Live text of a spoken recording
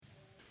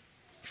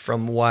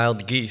From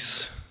Wild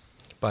Geese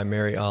by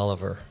Mary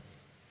Oliver.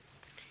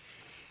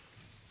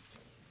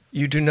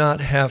 You do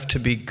not have to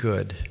be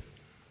good.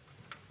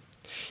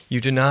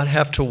 You do not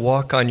have to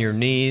walk on your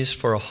knees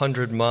for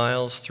 100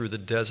 miles through the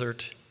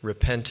desert,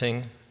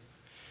 repenting.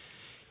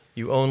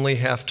 You only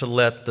have to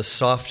let the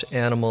soft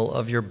animal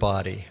of your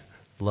body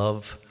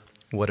love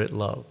what it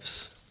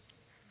loves.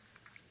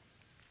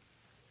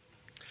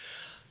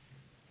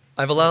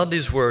 I've allowed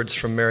these words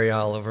from Mary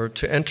Oliver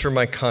to enter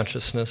my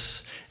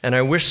consciousness, and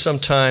I wish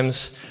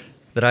sometimes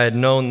that I had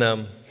known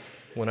them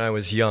when I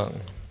was young,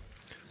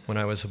 when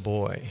I was a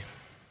boy.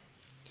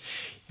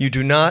 You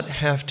do not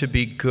have to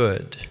be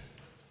good.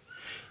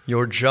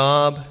 Your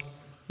job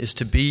is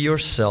to be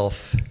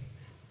yourself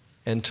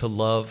and to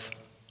love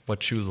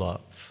what you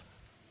love.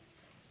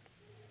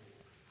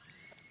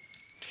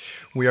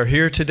 We are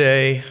here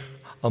today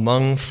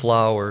among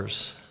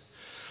flowers,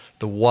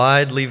 the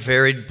widely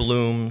varied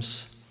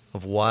blooms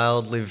of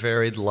wildly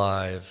varied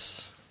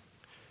lives.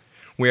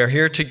 We are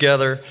here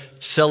together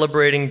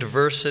celebrating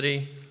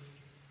diversity,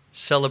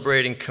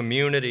 celebrating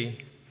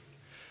community,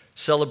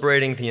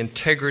 celebrating the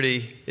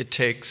integrity it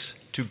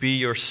takes to be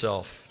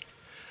yourself,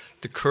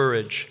 the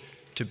courage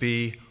to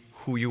be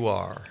who you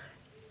are.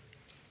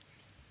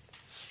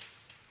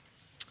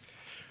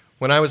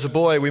 When I was a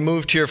boy, we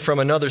moved here from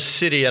another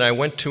city, and I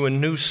went to a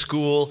new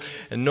school,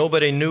 and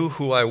nobody knew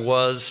who I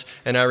was,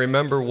 and I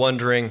remember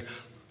wondering,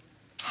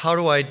 how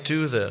do I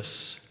do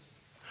this?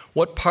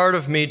 What part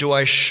of me do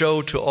I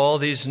show to all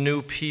these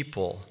new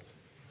people?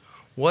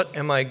 What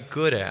am I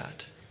good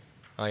at?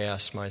 I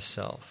asked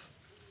myself.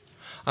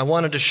 I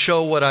wanted to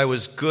show what I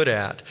was good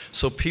at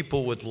so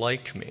people would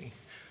like me,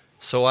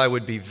 so I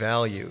would be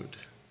valued.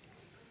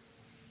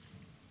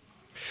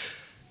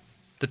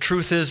 The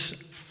truth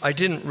is, I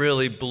didn't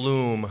really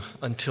bloom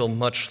until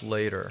much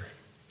later.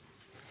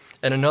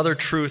 And another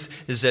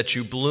truth is that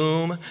you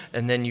bloom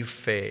and then you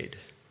fade.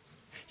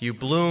 You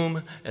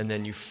bloom and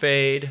then you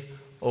fade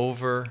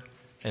over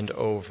and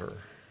over.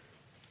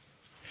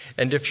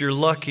 And if you're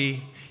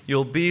lucky,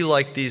 you'll be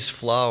like these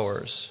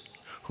flowers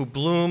who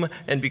bloom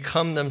and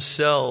become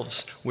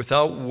themselves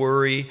without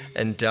worry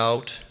and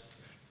doubt.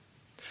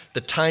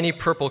 The tiny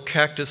purple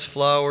cactus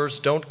flowers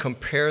don't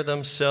compare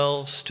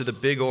themselves to the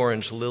big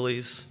orange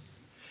lilies,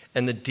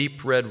 and the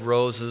deep red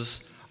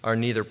roses are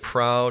neither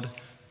proud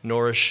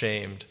nor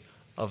ashamed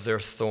of their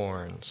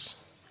thorns.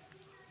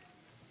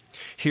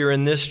 Here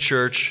in this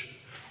church,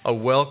 a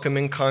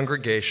welcoming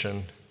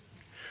congregation,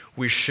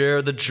 we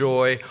share the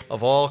joy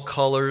of all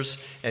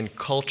colors and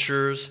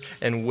cultures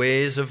and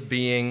ways of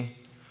being,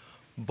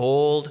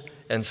 bold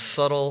and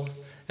subtle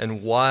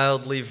and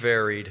wildly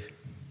varied,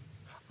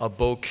 a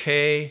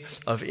bouquet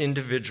of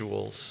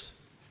individuals,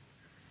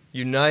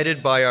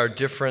 united by our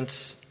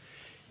difference,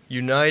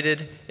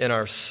 united in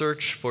our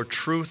search for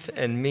truth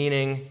and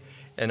meaning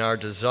and our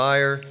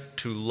desire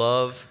to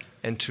love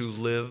and to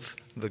live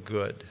the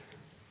good.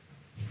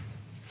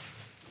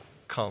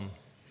 Come,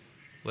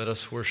 let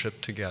us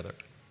worship together.